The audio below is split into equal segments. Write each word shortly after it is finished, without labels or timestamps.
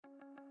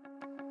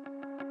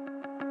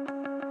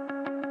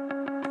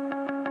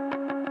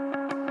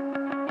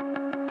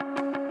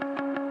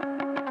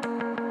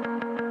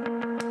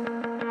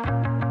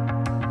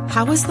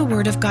How was the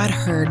Word of God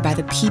heard by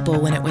the people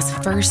when it was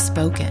first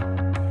spoken?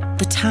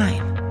 The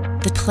time,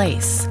 the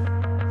place,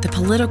 the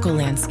political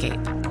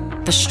landscape,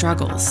 the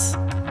struggles.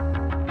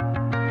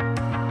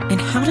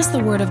 And how does the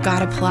Word of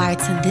God apply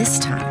to this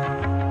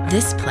time,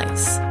 this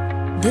place,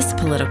 this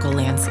political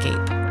landscape,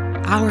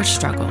 our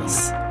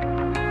struggles?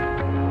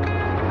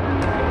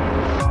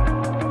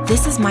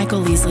 This is Michael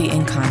Leasley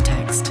in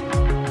Context.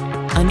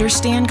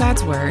 Understand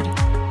God's Word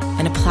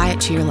and apply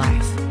it to your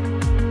life.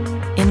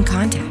 In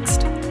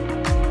Context.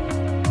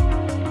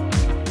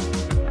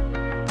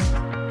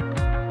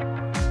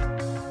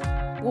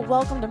 Well,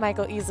 welcome to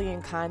Michael Easley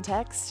in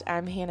Context.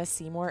 I'm Hannah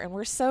Seymour, and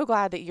we're so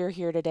glad that you're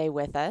here today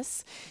with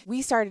us.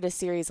 We started a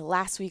series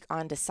last week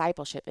on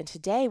discipleship, and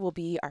today will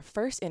be our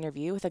first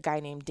interview with a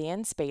guy named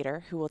Dan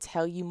Spader, who we'll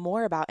tell you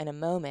more about in a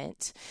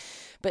moment.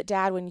 But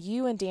Dad, when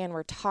you and Dan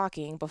were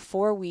talking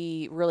before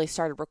we really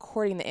started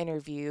recording the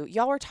interview,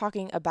 y'all were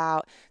talking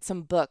about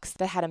some books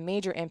that had a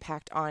major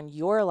impact on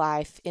your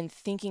life in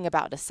thinking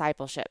about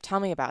discipleship. Tell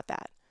me about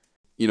that.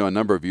 You know, a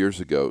number of years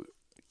ago,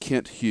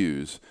 Kent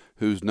Hughes,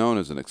 who's known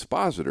as an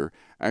expositor,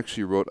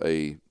 actually wrote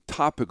a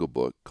topical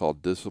book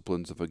called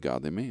Disciplines of a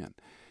Godly Man.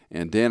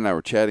 And Dan and I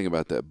were chatting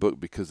about that book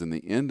because in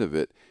the end of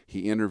it,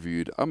 he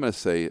interviewed, I'm going to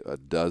say, a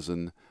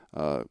dozen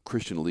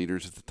Christian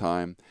leaders at the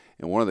time.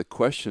 And one of the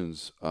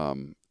questions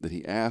that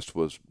he asked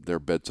was their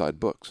bedside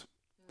books.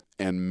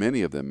 And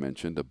many of them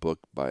mentioned a book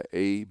by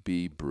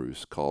A.B.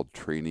 Bruce called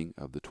Training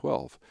of the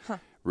 12.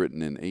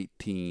 Written in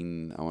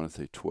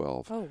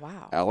 12. Oh,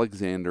 wow.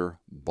 Alexander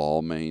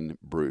Balmain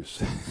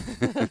Bruce.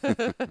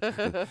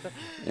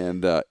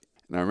 And I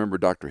remember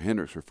Dr.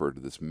 Hendricks referred to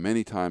this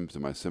many times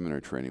in my seminary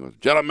training. Was,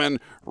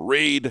 gentlemen,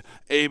 read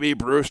A.B.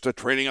 Bruce, The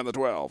Training of the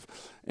 12.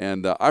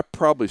 And I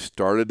probably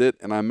started it,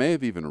 and I may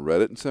have even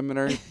read it in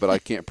seminary, but I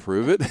can't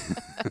prove it.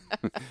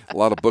 A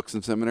lot of books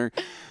in seminary.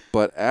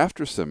 But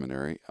after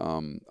seminary,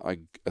 I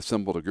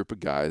assembled a group of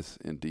guys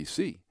in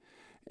D.C.,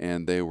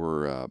 and they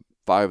were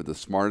 5 of the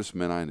smartest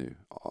men I knew,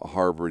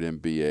 Harvard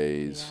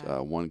MBAs. Yeah.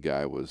 One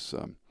guy was,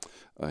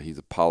 he's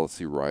a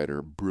policy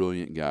writer,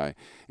 brilliant guy.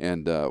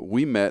 And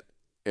we met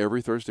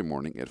every Thursday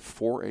morning at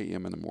 4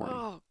 a.m. in the morning.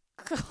 Oh,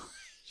 gosh.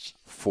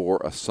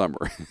 For a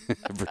summer,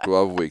 for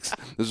 12 weeks.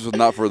 This was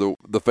not for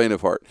the faint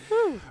of heart.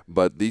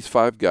 But these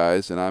 5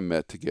 guys and I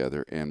met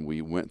together, and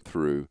we went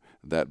through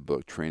that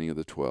book, Training of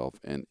the 12,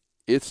 and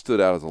it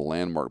stood out as a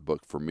landmark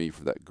book for me,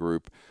 for that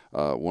group.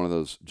 One of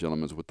those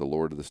gentlemen is with the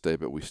Lord to this day,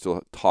 but we still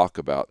talk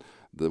about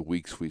the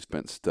weeks we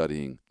spent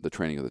studying the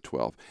Training of the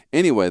 12.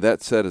 Anyway,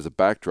 that said, as a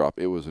backdrop,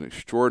 it was an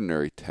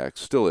extraordinary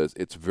text, still is.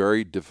 It's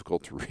very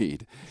difficult to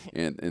read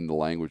in the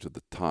language of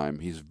the time.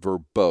 He's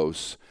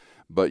verbose,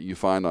 but you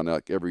find on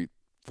like every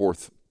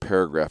 4th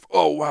paragraph,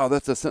 oh, wow,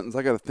 that's a sentence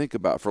I got to think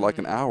about for like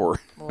an hour.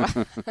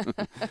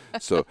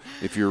 So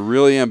if you're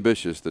really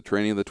ambitious, The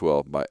Training of the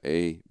 12 by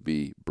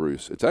A.B.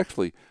 Bruce. It's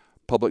actually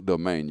public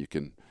domain. You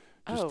can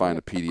just find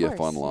a PDF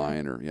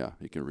online, or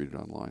you can read it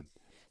online.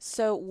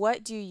 So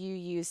what do you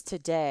use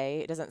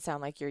today? It doesn't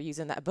sound like you're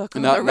using that book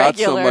on Not the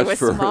regular so much with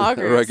for small a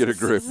groups. regular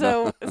group.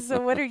 So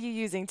what are you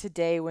using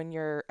today when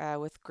you're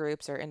with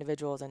groups or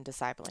individuals and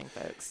discipling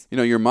folks? You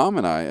know, your mom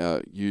and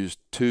I used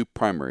 2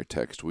 primary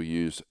texts. We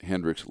used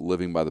Hendricks'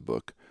 Living by the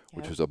Book,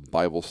 which is a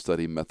Bible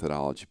study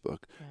methodology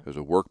book. There's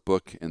a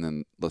workbook, and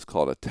then let's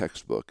call it a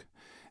textbook.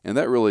 And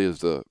that really is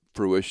the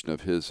fruition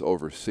of his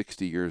over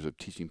 60 years of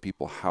teaching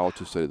people how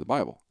to study the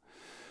Bible.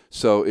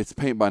 So it's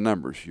paint by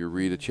numbers. You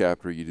read a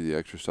chapter, you do the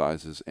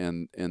exercises,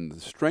 and the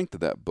strength of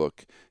that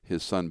book,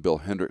 his son Bill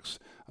Hendricks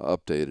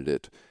updated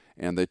it,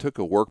 and they took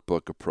a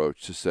workbook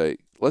approach to say,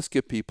 let's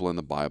get people in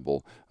the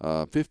Bible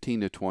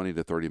 15 to 20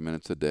 to 30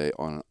 minutes a day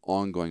on an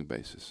ongoing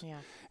basis. Yeah.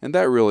 And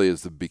that really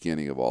is the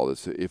beginning of all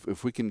this,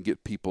 if we can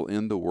get people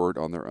in the Word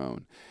on their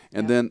own.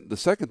 And then the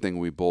second thing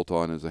we bolt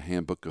on is a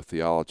handbook of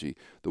theology.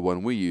 The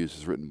one we use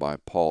is written by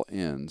Paul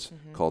Enns,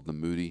 called the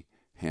Moody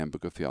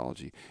Handbook of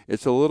Theology.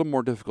 It's a little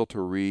more difficult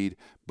to read,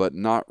 but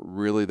not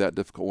really that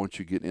difficult once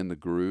you get in the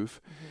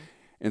groove.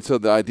 And so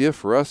the idea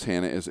for us,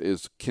 Hannah,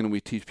 is can we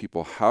teach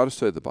people how to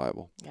study the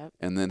Bible,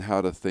 and then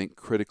how to think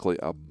critically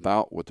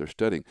about what they're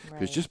studying?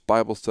 Because just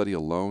Bible study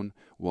alone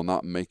will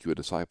not make you a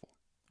disciple.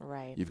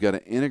 Right. You've got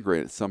to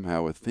integrate it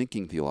somehow with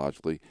thinking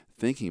theologically,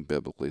 thinking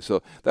biblically.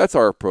 So that's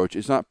our approach.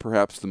 It's not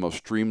perhaps the most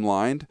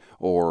streamlined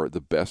or the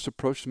best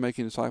approach to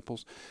making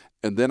disciples.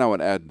 And then I would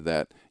add to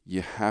that,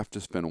 you have to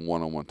spend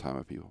one-on-one time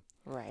with people.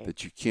 Right.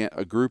 That you can't,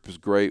 a group is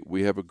great.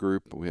 We have a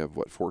group. We have,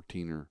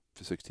 14 or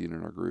 16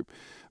 in our group.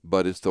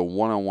 But it's the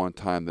one-on-one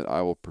time that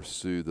I will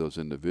pursue those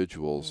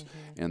individuals,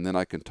 and then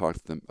I can talk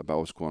to them about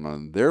what's going on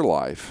in their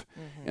life.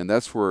 And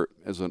that's where,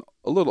 as a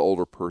little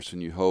older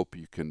person, you hope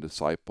you can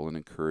disciple and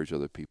encourage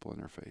other people in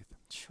their faith.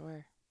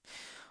 Sure.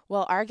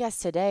 Well, our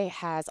guest today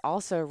has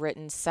also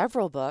written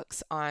several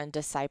books on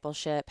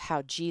discipleship,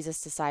 how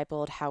Jesus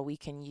discipled, how we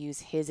can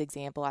use his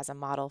example as a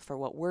model for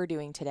what we're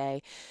doing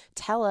today.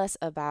 Tell us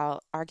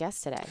about our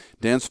guest today.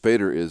 Dan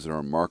Spader is a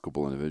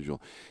remarkable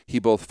individual. He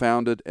both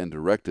founded and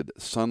directed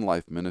Sun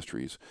Life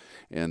Ministries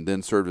and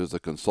then served as a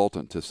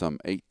consultant to some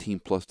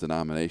 18-plus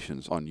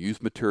denominations on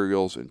youth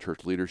materials and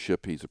church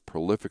leadership. He's a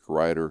prolific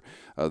writer.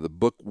 The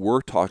book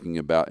we're talking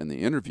about in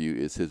the interview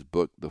is his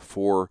book, The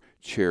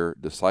Four-Chair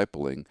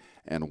Discipling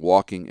and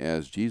Walking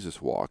as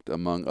Jesus Walked,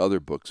 among other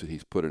books that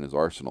he's put in his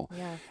arsenal.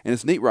 Yeah. And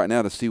it's neat right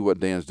now to see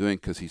what Dan's doing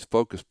because he's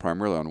focused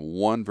primarily on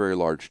one very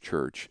large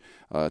church,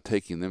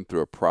 taking them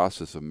through a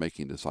process of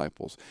making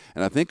disciples.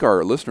 And I think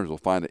our listeners will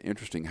find it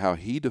interesting how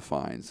he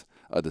defines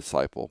a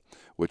disciple,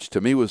 which to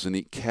me was a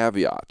neat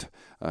caveat,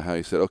 how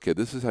he said, okay,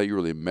 this is how you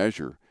really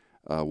measure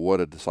what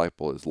a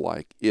disciple is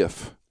like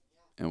if,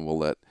 and we'll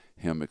let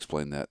him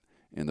explain that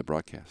in the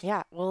broadcast.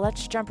 Yeah, well,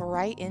 let's jump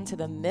right into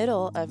the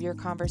middle of your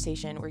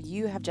conversation where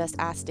you have just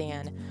asked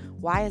Dan,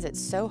 why is it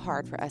so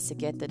hard for us to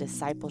get the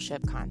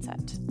discipleship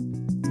concept?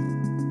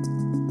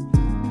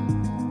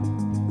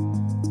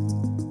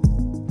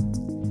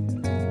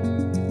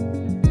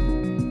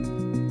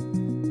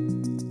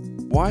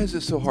 Why is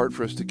it so hard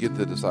for us to get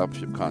the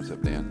discipleship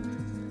concept, Dan?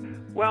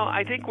 Well,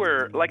 I think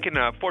we're, like in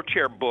a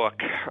four-chair book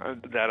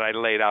that I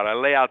laid out, I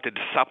lay out the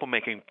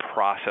disciple-making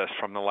process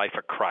from the life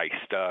of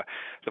Christ, the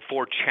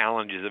four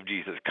challenges of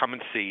Jesus. Come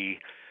and see,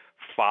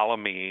 follow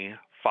me,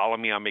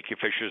 I'll make you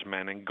fishers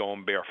men, and go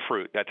and bear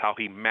fruit. That's how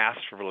he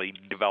masterfully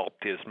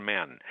developed his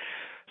men.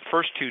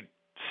 First two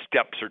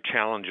steps or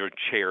challenge or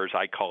chairs,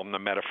 I call them the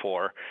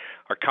metaphor,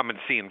 are come and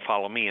see and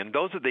follow me. And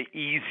those are the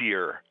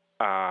easier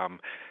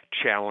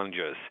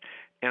challenges.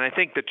 And I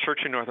think the Church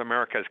in North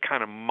America is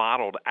kind of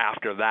modeled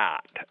after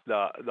that.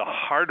 The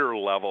harder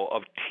level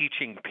of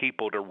teaching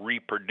people to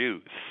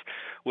reproduce,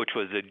 which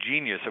was a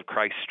genius of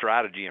Christ's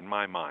strategy in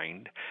my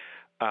mind,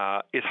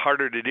 is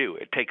harder to do.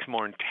 It takes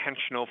more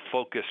intentional,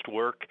 focused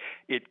work.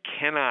 It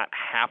cannot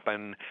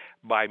happen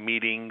by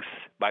meetings,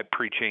 by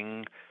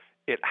preaching.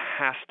 It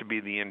has to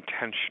be the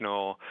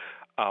intentional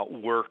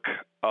work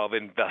of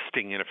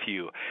investing in a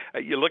few.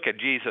 You look at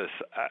Jesus,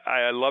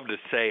 I love to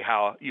say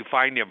how you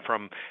find him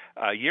from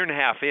a year and a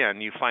half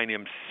in, you find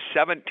him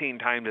 17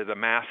 times with the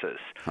masses,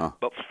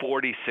 but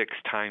 46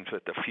 times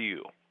with the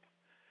few.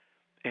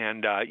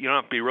 And you don't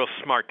have to be real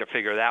smart to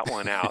figure that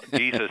one out.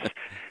 Jesus,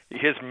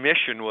 his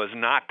mission was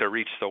not to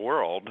reach the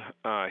world.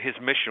 His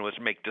mission was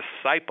to make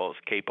disciples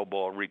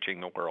capable of reaching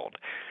the world.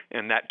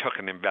 And that took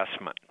an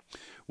investment.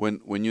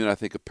 When you and I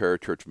think of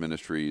parachurch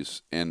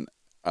ministries, and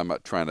I'm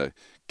not trying to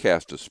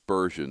cast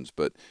aspersions,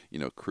 but,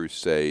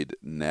 Crusade,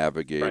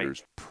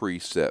 Navigators, right,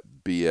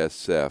 Precept,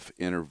 BSF,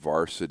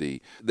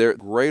 InterVarsity, they're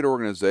great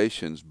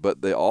organizations,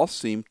 but they all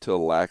seem to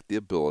lack the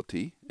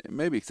ability,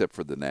 maybe except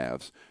for the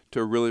Navs,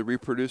 to really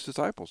reproduce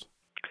disciples.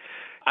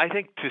 I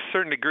think to a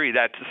certain degree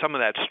that some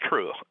of that's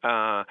true.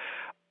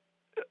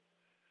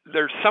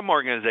 There's some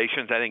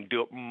organizations I think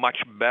do it much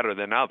better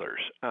than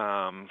others.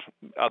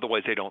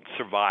 Otherwise, they don't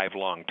survive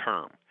long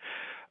term.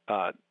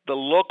 The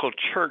local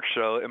church,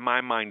 though, in my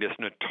mind, is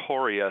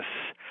notorious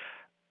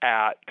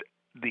at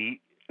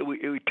we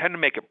tend to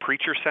make it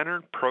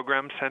preacher-centered,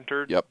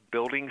 program-centered, yep,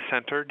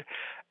 building-centered,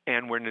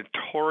 and we're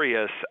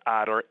notorious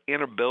at our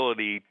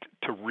inability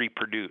to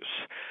reproduce.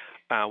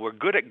 We're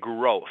good at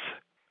growth.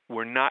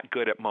 We're not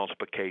good at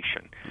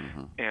multiplication.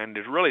 Mm-hmm. And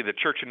it's really the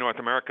Church in North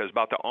America is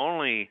about the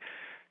only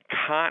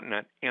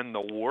continent in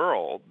the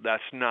world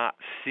that's not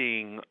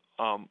seeing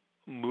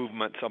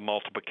movements of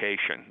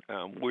multiplication.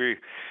 We're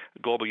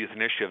Global Youth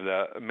Initiative,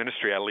 the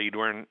ministry I lead.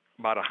 We're in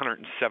about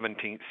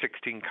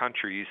 16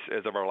 countries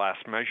as of our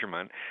last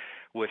measurement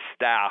with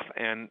staff,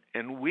 and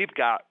we've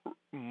got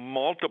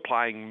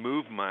multiplying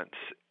movements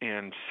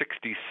in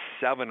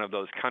 67 of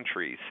those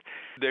countries.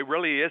 There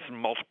really is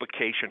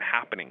multiplication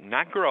happening,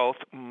 not growth,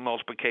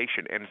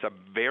 multiplication, and it's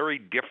a very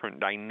different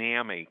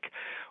dynamic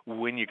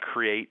when you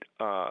create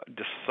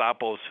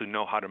disciples who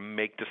know how to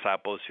make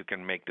disciples, who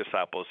can make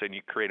disciples, and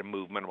you create a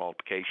movement of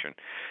multiplication.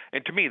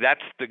 And to me,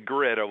 that's the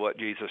grid of what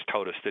Jesus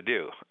told us to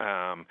do.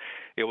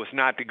 It was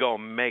not to go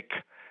make,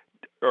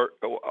 or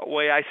the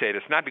way I say it,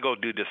 it's not to go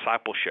do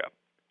discipleship.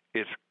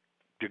 It's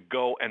to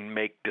go and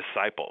make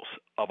disciples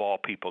of all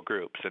people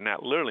groups. And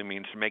that literally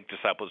means to make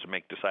disciples and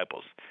make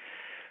disciples.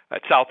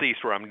 At Southeast,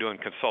 where I'm doing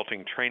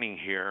consulting training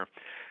here,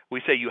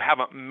 we say you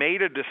haven't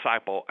made a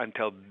disciple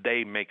until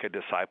they make a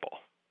disciple.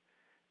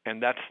 And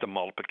that's the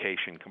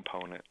multiplication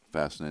component.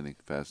 Fascinating.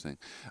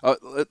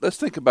 Let's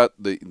think about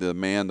the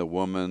man, the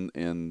woman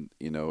in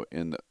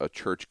a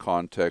church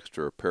context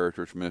or a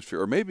parachurch ministry,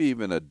 or maybe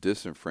even a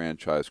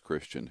disenfranchised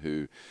Christian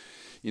who,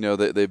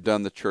 they've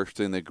done the church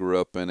thing. They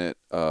grew up in it.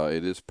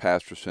 It is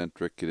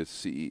pastor-centric. It is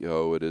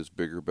CEO. It is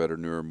bigger, better,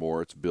 newer,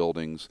 more. It's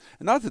buildings.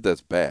 And not that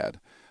that's bad,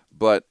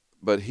 but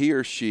he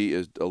or she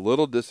is a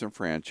little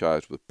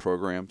disenfranchised with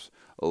programs,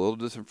 a little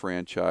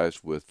disenfranchised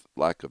with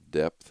lack of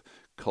depth.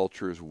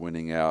 Culture is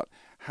winning out.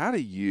 How do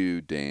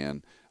you,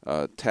 Dan,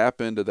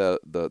 tap into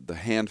the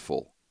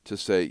handful to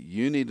say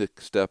you need to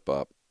step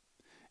up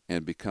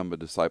and become a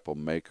disciple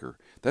maker.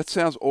 That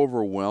sounds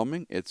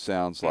overwhelming. It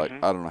sounds like,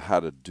 I don't know how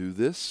to do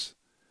this.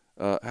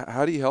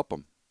 How do you help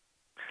them?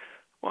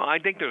 Well, I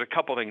think there's a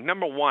couple things.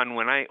 Number one,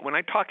 when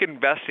I talk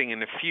investing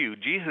in a few,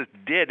 Jesus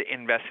did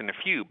invest in a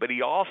few, but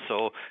he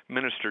also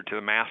ministered to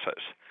the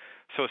masses.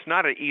 So it's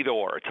not an either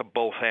or; it's a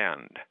both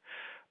end.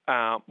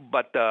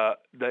 But the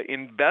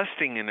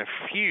investing in a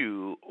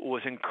few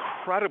was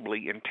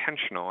incredibly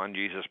intentional on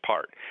Jesus'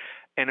 part,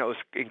 and it was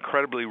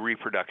incredibly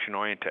reproduction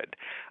oriented.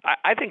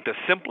 I think the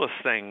simplest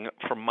thing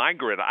from my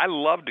grid, I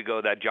love to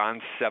go to that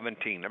John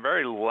 17. The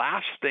very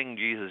last thing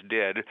Jesus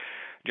did,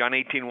 John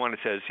 18:1, it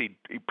says he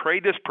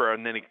prayed this prayer,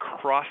 and then he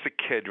crossed the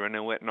Kidron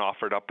and went and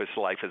offered up his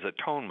life as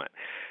atonement.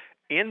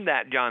 In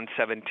that John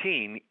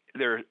 17,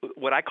 there are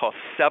what I call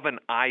 7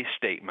 I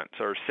statements,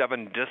 or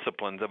 7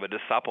 disciplines of a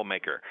disciple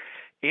maker.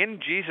 In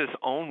Jesus'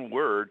 own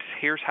words,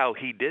 here's how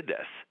he did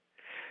this.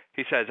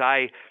 He says,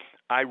 I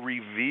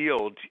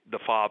revealed the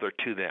Father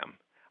to them.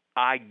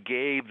 I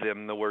gave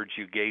them the words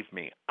you gave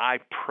me. I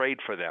prayed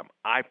for them.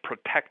 I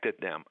protected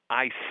them.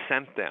 I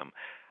sent them.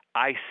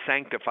 I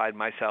sanctified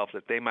myself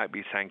that they might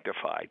be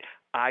sanctified.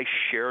 I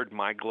shared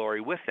my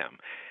glory with them.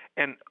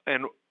 And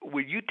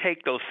when you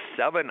take those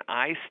 7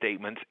 I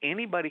statements,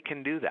 anybody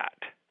can do that.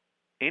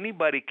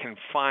 Anybody can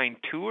find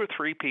 2 or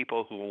 3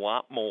 people who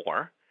want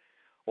more,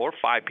 or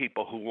 5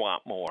 people who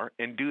want more,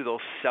 and do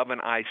those 7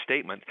 I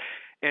statements.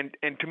 And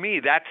to me,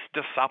 that's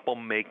disciple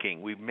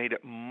making. We've made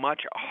it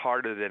much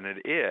harder than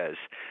it is.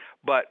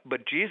 But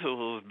Jesus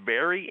was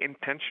very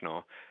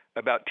intentional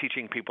about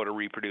teaching people to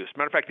reproduce.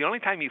 Matter of fact, the only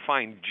time you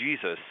find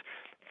Jesus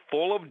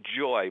full of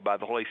joy by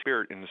the Holy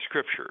Spirit in the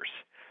Scriptures.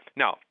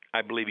 Now,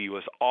 I believe he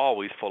was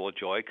always full of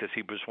joy, because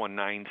Hebrews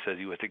 1:9 says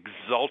he was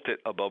exalted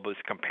above his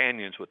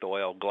companions with the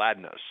oil of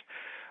gladness.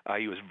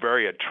 He was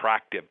very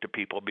attractive to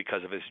people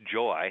because of his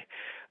joy,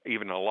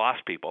 even the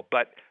lost people.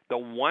 But the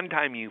one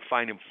time you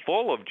find him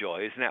full of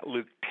joy is in that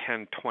Luke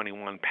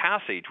 10:21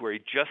 passage, where he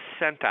just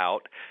sent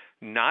out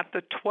not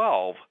the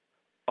 12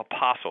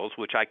 apostles,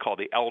 which I call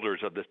the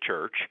elders of the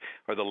church,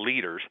 or the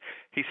leaders.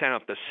 He sent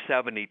out the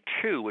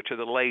 72, which are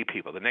the lay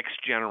people, the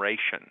next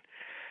generation.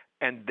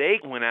 And they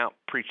went out,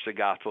 preached the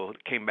gospel,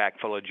 came back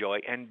full of joy,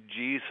 and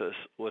Jesus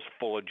was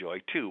full of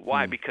joy too.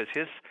 Why? Because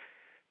his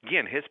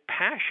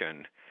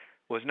passion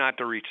was not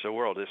to reach the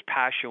world. His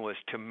passion was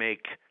to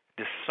make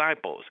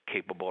disciples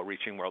capable of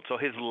reaching the world. So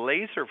his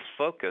laser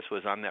focus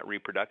was on that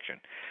reproduction.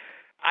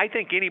 I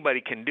think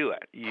anybody can do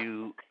it.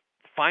 You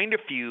find a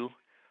few,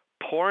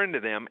 pour into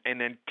them, and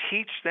then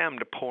teach them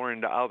to pour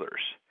into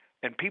others.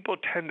 And people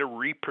tend to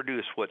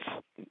reproduce what's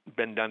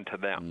been done to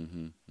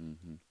them.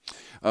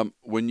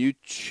 When you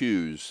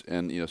choose,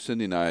 and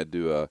Cindy and I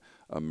do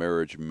a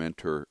marriage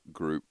mentor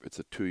group. It's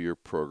a 2-year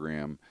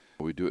program.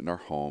 We do it in our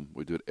home.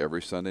 We do it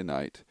every Sunday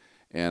night.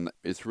 And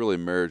it's really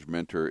marriage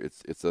mentor.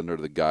 It's under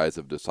the guise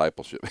of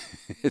discipleship.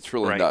 It's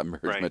really not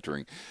marriage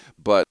mentoring.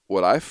 But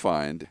what I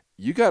find,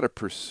 you got to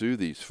pursue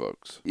these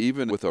folks,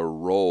 even with a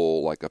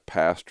role like a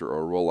pastor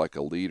or a role like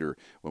a leader.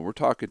 When we're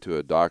talking to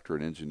a doctor,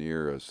 an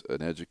engineer,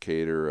 an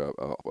educator,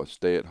 a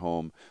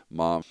stay-at-home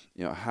mom,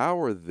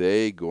 how are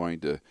they going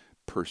to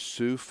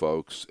pursue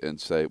folks and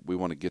say, we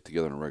want to get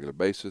together on a regular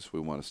basis. We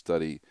want to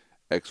study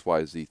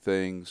XYZ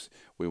things.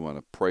 We want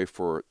to pray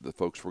for the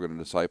folks we're going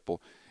to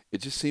disciple. It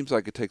just seems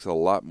like it takes a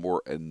lot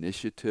more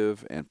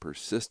initiative and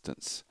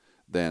persistence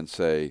than,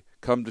 say,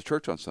 come to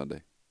church on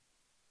Sunday.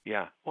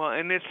 Yeah, well,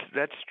 and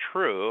that's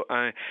true.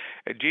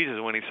 Jesus,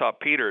 when he saw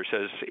Peter,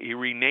 says he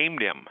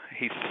renamed him.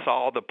 He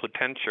saw the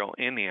potential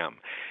in him.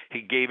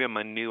 He gave him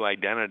a new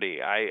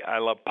identity. I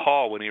love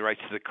Paul when he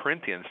writes to the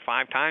Corinthians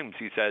 5 times.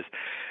 He says,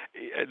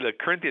 the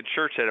Corinthian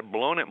church that had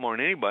blown it more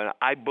than anybody,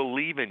 I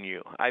believe in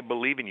you. I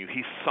believe in you.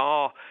 He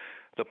saw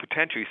the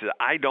potential. He says,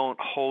 I don't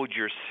hold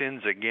your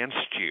sins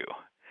against you.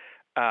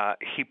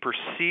 He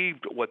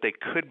perceived what they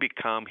could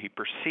become. He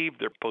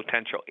perceived their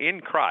potential in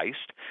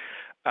Christ.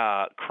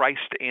 Christ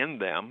in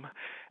them,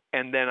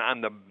 and then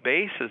on the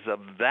basis of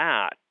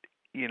that,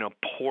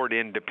 poured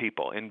into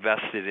people,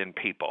 invested in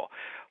people.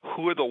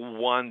 Who are the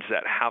ones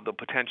that have the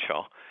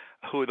potential?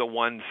 Who are the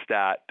ones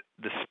that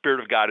the Spirit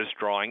of God is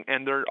drawing?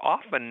 And they're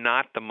often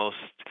not the most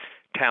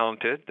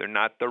talented. They're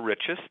not the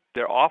richest.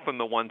 They're often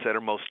the ones that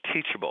are most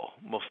teachable,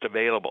 most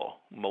available,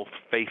 most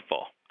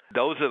faithful.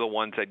 Those are the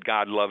ones that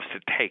God loves to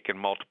take and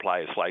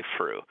multiply his life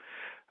through.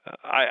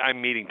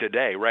 I'm meeting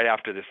today, right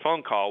after this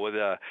phone call, with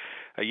a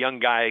young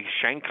guy,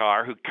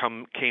 Shankar, who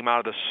came out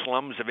of the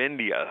slums of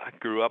India,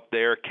 grew up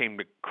there, came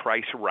to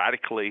Christ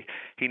radically.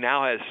 He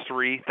now has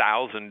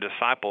 3,000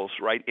 disciples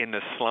right in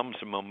the slums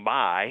of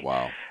Mumbai.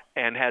 Wow.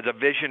 And has a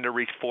vision to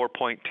reach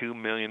 4.2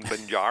 million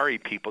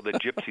Banjari people, the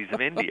gypsies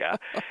of India.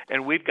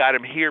 And we've got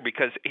him here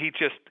because he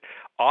just,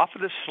 off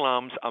of the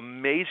slums,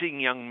 amazing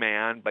young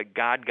man, but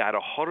God got a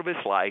hold of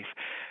his life,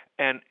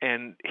 and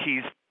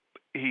he's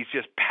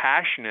just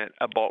passionate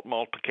about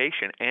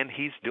multiplication, and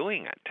he's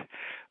doing it.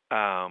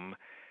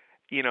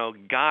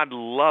 God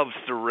loves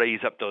to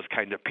raise up those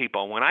kinds of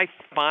people. When I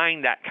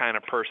find that kind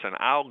of person,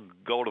 I'll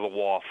go to the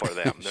wall for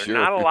them. There's Sure.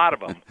 not a lot of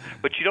them,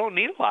 but you don't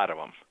need a lot of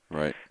them.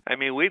 Right. I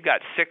mean, we've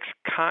got 6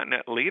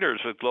 continent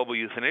leaders with Global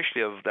Youth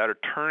Initiative that are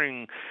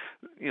turning,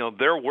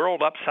 their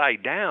world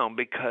upside down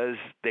because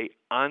they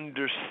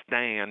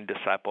understand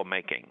disciple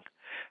making.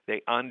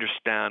 They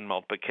understand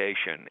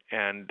multiplication,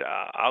 and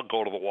I'll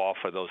go to the wall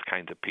for those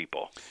kinds of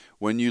people.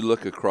 When you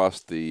look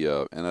across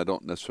the, and I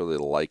don't necessarily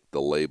like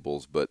the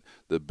labels, but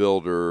the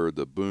builder,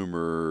 the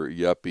boomer,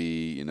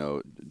 yuppie,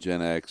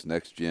 Gen X,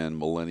 next gen,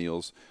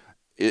 millennials,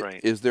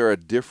 Right. Is there a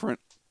different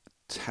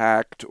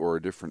tact or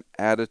a different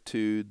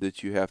attitude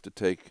that you have to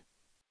take?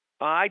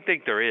 I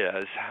think there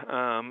is.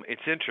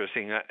 It's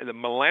interesting. The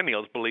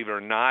millennials, believe it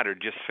or not, are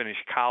just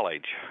finished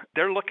college.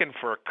 They're looking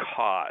for a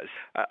cause.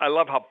 I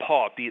love how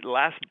Paul, the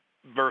last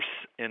verse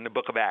in the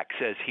book of Acts,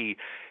 says he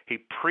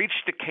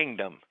preached the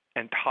kingdom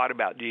and taught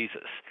about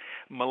Jesus.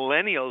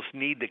 Millennials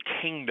need the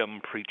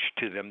kingdom preached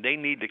to them. They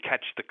need to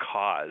catch the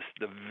cause,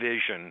 the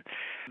vision,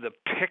 the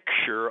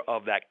picture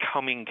of that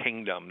coming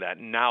kingdom, that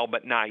now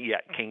but not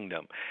yet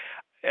kingdom.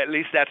 At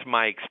least that's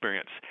my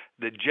experience.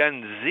 The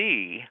Gen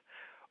Z,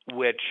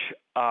 which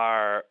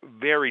are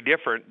very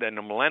different than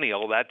the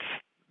millennial, that's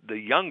the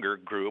younger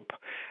group,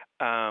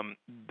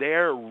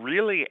 they're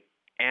really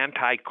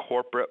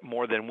anti-corporate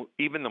more than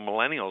even the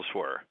millennials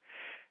were.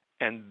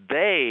 And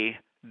they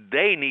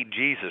need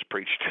Jesus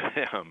preached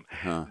to them.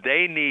 Huh.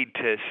 They need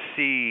to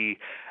see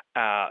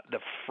the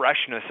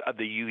freshness of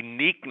the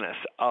uniqueness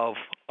of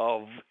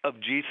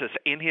Jesus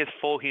in his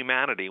full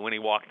humanity when he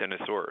walked on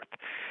this earth.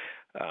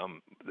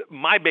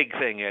 My big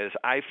thing is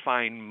I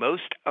find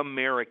most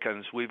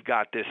Americans, we've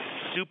got this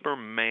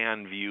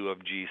Superman view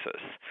of Jesus.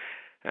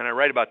 And I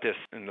write about this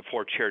in the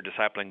 4-Chair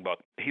Discipling book.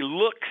 He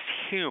looks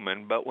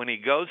human, but when he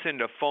goes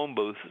into a phone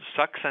booth,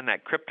 sucks on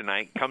that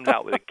kryptonite, comes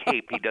out with a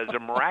cape, he does the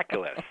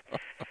miraculous.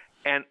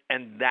 And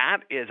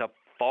that is a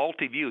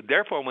faulty view.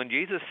 Therefore, when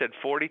Jesus said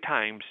 40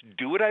 times,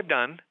 do what I've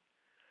done,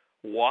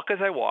 walk as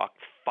I walk,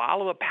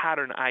 follow the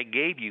pattern I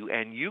gave you,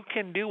 and you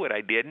can do what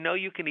I did. No,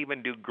 you can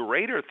even do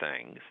greater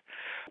things.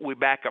 We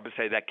back up and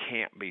say that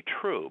can't be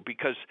true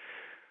because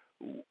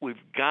we've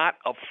got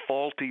a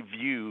faulty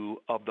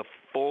view of the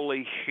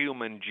fully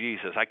human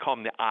Jesus. I call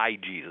him the I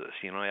Jesus.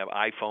 I have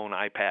iPhone,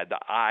 iPad, the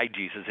I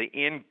Jesus, the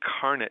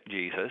incarnate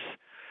Jesus.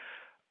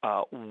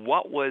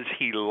 What was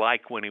he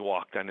like when he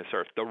walked on this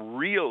earth? The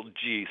real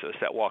Jesus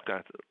that walked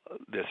on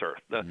this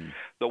earth.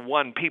 The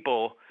one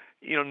people,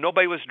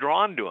 nobody was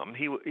drawn to him.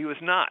 He was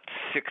not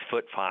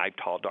 6'5",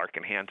 tall, dark,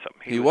 and handsome.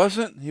 He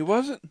wasn't?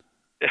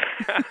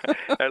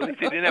 At least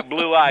he didn't have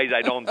blue eyes,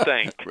 I don't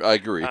think. I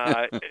agree.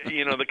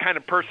 The kind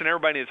of person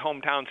everybody in his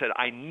hometown said,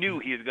 I knew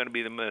he was going to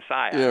be the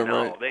Messiah. Yeah,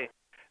 no, right.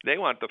 They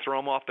wanted to throw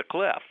him off the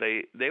cliff.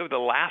 They were the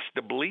last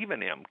to believe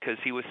in him because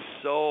he was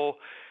so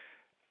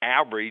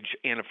average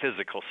in a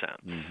physical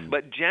sense. Mm-hmm.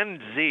 But Gen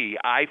Z,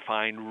 I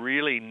find,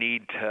 really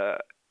need to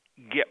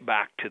get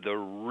back to the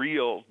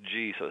real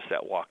Jesus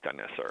that walked on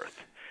this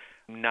earth,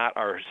 not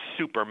our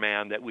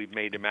Superman that we've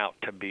made him out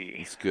to be.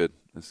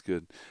 That's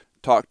good.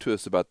 Talk to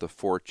us about the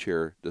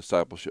 4-Chair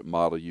discipleship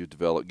model you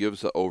developed. Give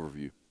us an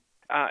overview.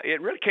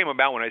 It really came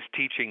about when I was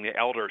teaching the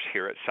elders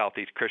here at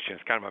Southeast Christian.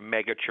 It's kind of a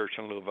mega church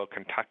in Louisville,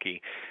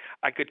 Kentucky.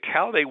 I could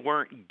tell they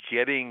weren't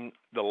getting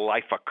the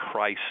life of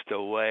Christ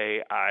the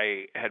way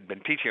I had been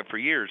teaching it for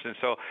years. And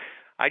so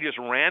I just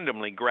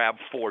randomly grabbed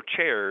 4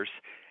 chairs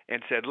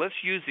and said, let's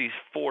use these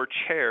 4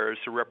 chairs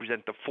to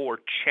represent the 4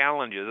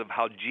 challenges of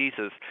how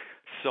Jesus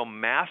so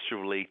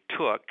masterfully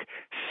took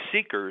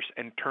seekers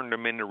and turned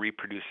them into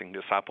reproducing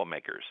disciple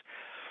makers.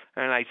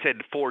 And I said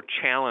 4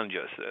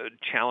 challenges.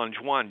 Challenge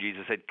 1,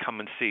 Jesus said, come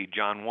and see,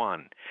 John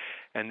 1.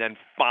 And then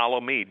follow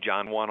me,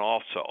 John 1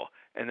 also.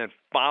 And then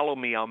follow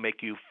me, I'll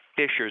make you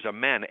fishers of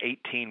men.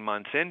 18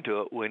 months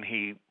into it, when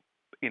he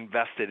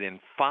invested in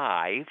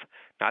 5,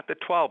 not the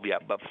 12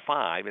 yet, but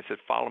 5, and said,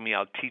 follow me,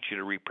 I'll teach you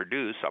to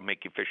reproduce, I'll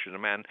make you fishers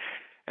of men.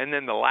 And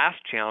then the last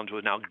challenge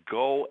was now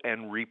go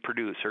and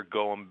reproduce, or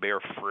go and bear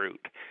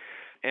fruit.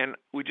 And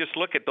we just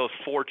look at those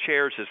 4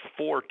 chairs as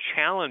 4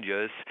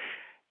 challenges,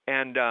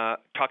 and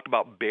talked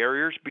about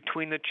barriers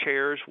between the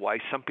chairs, why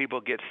some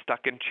people get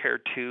stuck in chair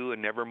 2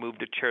 and never move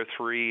to chair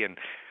 3, and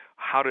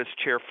how does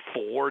chair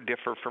 4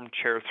 differ from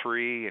chair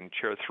 3, and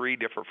chair 3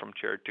 differ from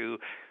chair 2,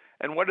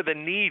 and what are the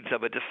needs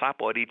of a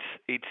disciple at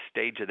each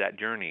stage of that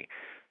journey.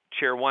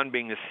 Chair 1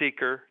 being the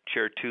seeker,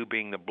 chair 2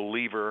 being the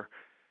believer,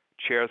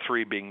 chair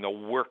 3 being the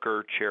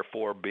worker, chair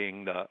 4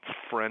 being the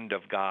friend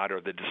of God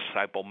or the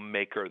disciple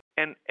maker.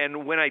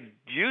 And when I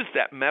used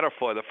that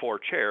metaphor of the 4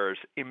 chairs,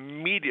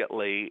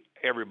 immediately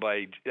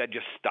everybody that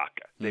just stuck.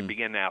 They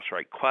began to ask the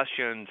right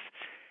questions.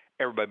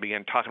 Everybody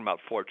began talking about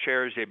 4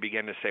 chairs. They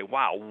began to say,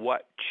 wow,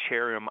 what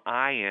chair am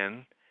I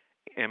in?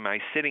 Am I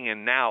sitting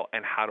in now?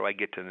 And how do I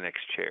get to the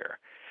next chair?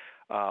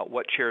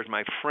 What chair is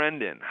my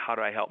friend in? How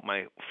do I help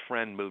my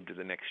friend move to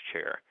the next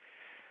chair?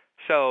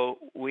 So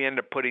we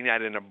ended up putting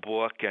that in a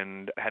book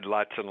and had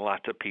lots and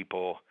lots of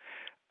people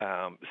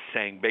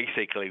saying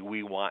basically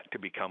we want to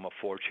become a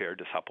 4-chair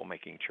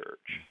disciple-making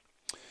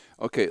church.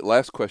 Okay,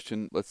 last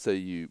question. Let's say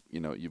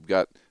you've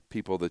got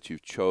people that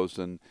you've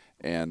chosen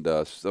and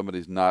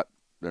somebody's not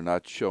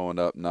showing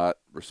up, not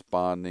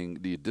responding.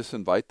 Do you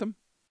disinvite them?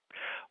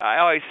 I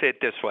always say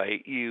it this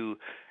way: you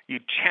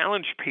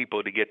challenge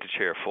people to get to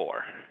chair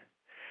 4,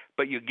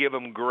 but you give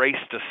them grace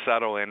to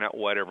settle in at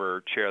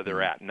whatever chair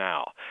they're at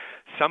now.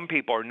 Some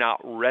people are not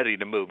ready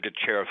to move to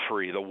chair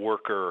 3, the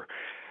worker,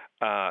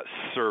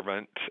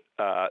 servant,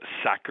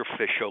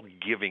 sacrificial,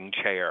 giving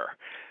chair.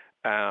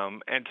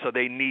 And so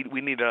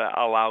we need to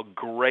allow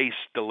grace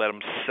to let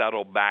them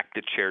settle back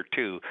to chair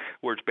 2,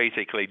 where it's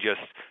basically just,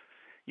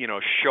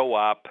 show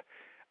up,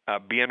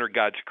 be under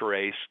God's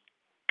grace,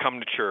 come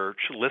to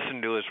church,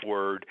 listen to His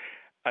Word,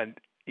 and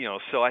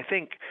so I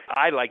think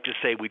I like to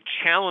say we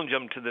challenge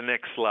them to the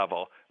next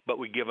level, but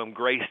we give them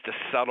grace to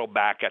settle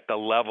back at the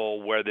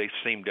level where they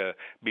seem to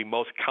be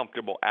most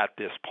comfortable at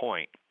this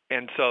point.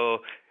 And so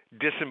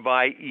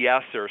disinvite,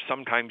 yes, or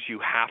sometimes you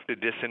have to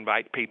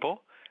disinvite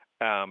people,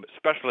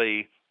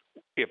 especially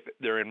if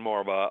they're in more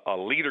of a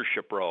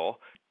leadership role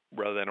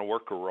rather than a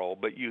worker role,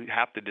 but you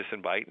have to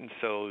disinvite, and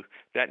so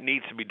that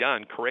needs to be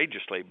done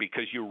courageously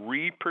because you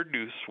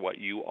reproduce what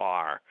you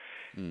are.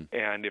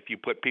 And if you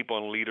put people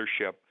in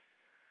leadership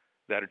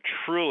that are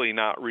truly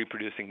not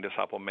reproducing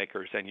disciple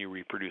makers, then you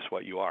reproduce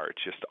what you are.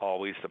 It's just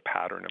always the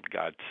pattern of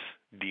God's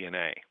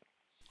DNA.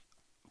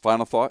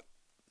 Final thought?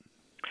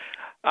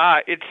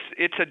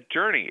 It's a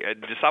journey.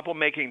 Disciple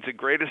making is the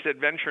greatest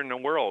adventure in the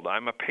world.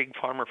 I'm a pig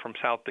farmer from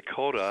South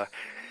Dakota,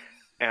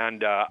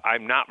 and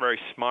I'm not very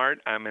smart.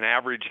 I'm an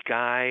average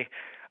guy.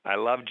 I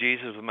love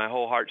Jesus with my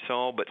whole heart and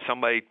soul, but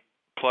somebody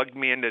plugged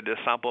me into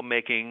disciple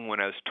making when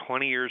I was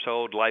 20 years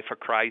old, Life of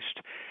Christ.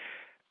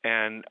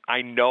 And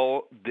I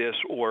know this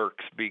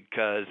works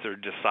because there are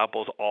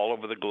disciples all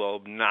over the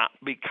globe, not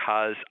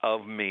because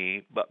of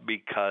me, but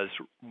because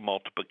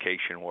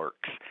multiplication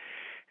works.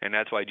 And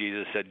that's why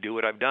Jesus said, do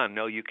what I've done.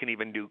 No, you can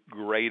even do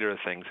greater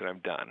things than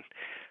I've done.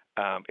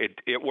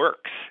 It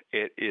works.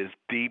 It is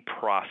the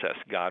process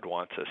God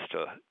wants us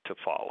to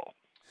follow.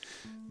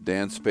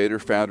 Dan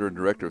Spader, founder and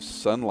director of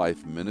Sun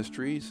Life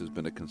Ministries, has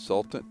been a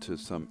consultant to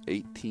some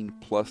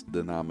 18-plus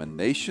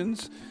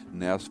denominations,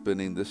 now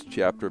spending this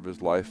chapter of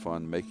his life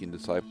on making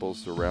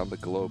disciples around the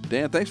globe.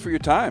 Dan, thanks for your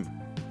time.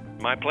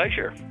 My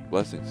pleasure.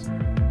 Blessings.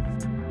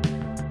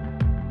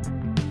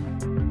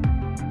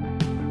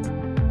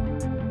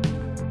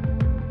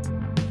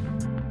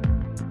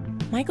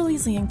 Michael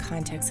Easley in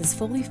Context is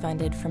fully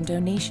funded from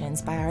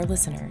donations by our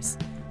listeners.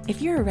 If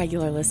you're a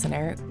regular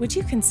listener, would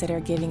you consider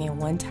giving a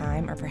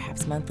one-time or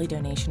perhaps monthly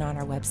donation on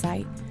our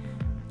website?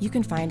 You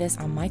can find us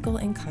on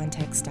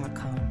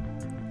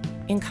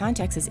michaelincontext.com. In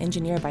Context is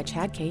engineered by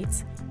Chad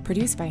Cates,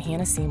 produced by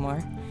Hannah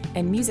Seymour,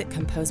 and music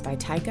composed by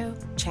Tycho,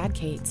 Chad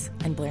Cates,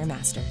 and Blair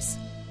Masters.